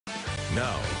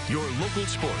Now, your local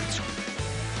sports.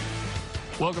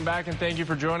 Welcome back and thank you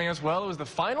for joining us. Well, it was the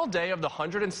final day of the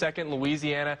 102nd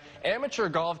Louisiana Amateur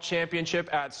Golf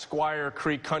Championship at Squire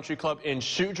Creek Country Club in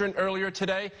Shootrin earlier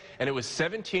today, and it was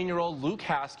 17-year-old Luke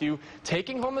Haskew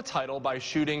taking home the title by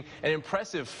shooting an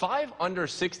impressive 5 under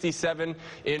 67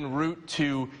 en route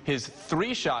to his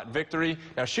 3-shot victory.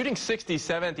 Now, shooting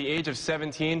 67 at the age of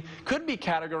 17 could be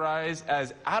categorized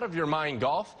as out-of-your-mind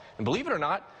golf, and believe it or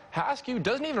not, Haskew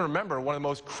doesn't even remember one of the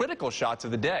most critical shots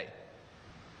of the day.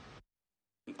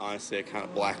 Honestly, I kind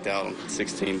of blacked out on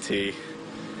 16T,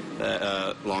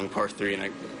 that long par 3, and I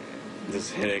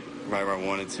just hit it right where I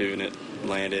wanted to, and it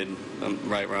landed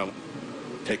right where I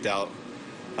picked out.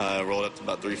 Rolled up to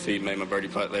about 3 feet, made my birdie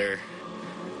putt there,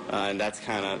 and that's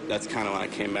kind of when I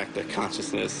came back to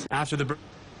consciousness. After the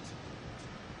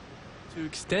to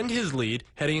extend his lead,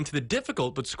 heading into the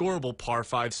difficult but scoreable par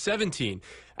 5 17.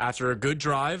 After a good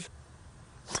drive,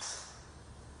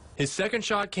 his second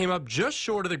shot came up just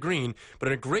short of the green, but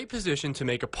in a great position to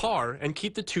make a par and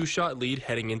keep the 2-shot lead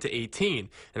heading into 18.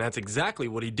 And that's exactly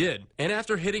what he did. And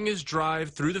after hitting his drive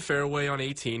through the fairway on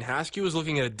 18, Haskew was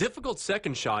looking at a difficult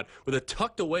second shot with a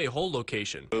tucked-away hole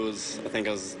location. I think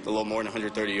I was a little more than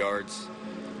 130 yards.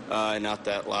 And not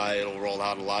that lie, it'll roll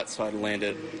out a lot, so I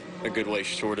landed a good way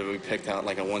short of it. We picked out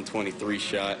like a 123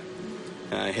 shot.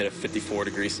 I hit a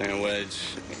 54-degree sand wedge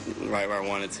right where I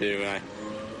wanted to. And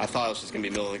I thought it was just going to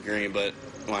be middle of the green, but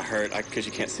when I heard, because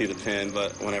you can't see the pin,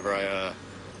 but whenever I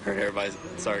heard everybody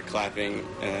started clapping,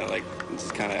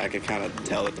 I could kind of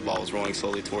tell that the ball was rolling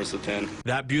slowly towards the pin.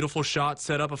 That beautiful shot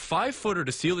set up a 5-footer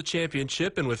to seal the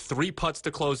championship, and with 3 putts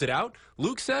to close it out,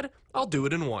 Luke said, "I'll do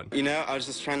it in 1." You know, I was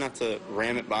just trying not to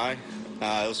ram it by.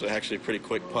 It was actually a pretty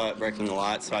quick putt, breaking the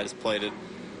lot, so I just played it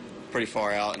pretty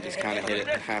far out and just kind of hit it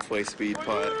halfway speed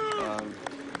putt.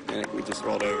 And we just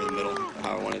rolled over the middle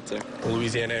how I wanted to.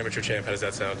 Louisiana Amateur Champ, how does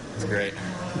that sound? It's great.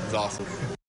 It's awesome.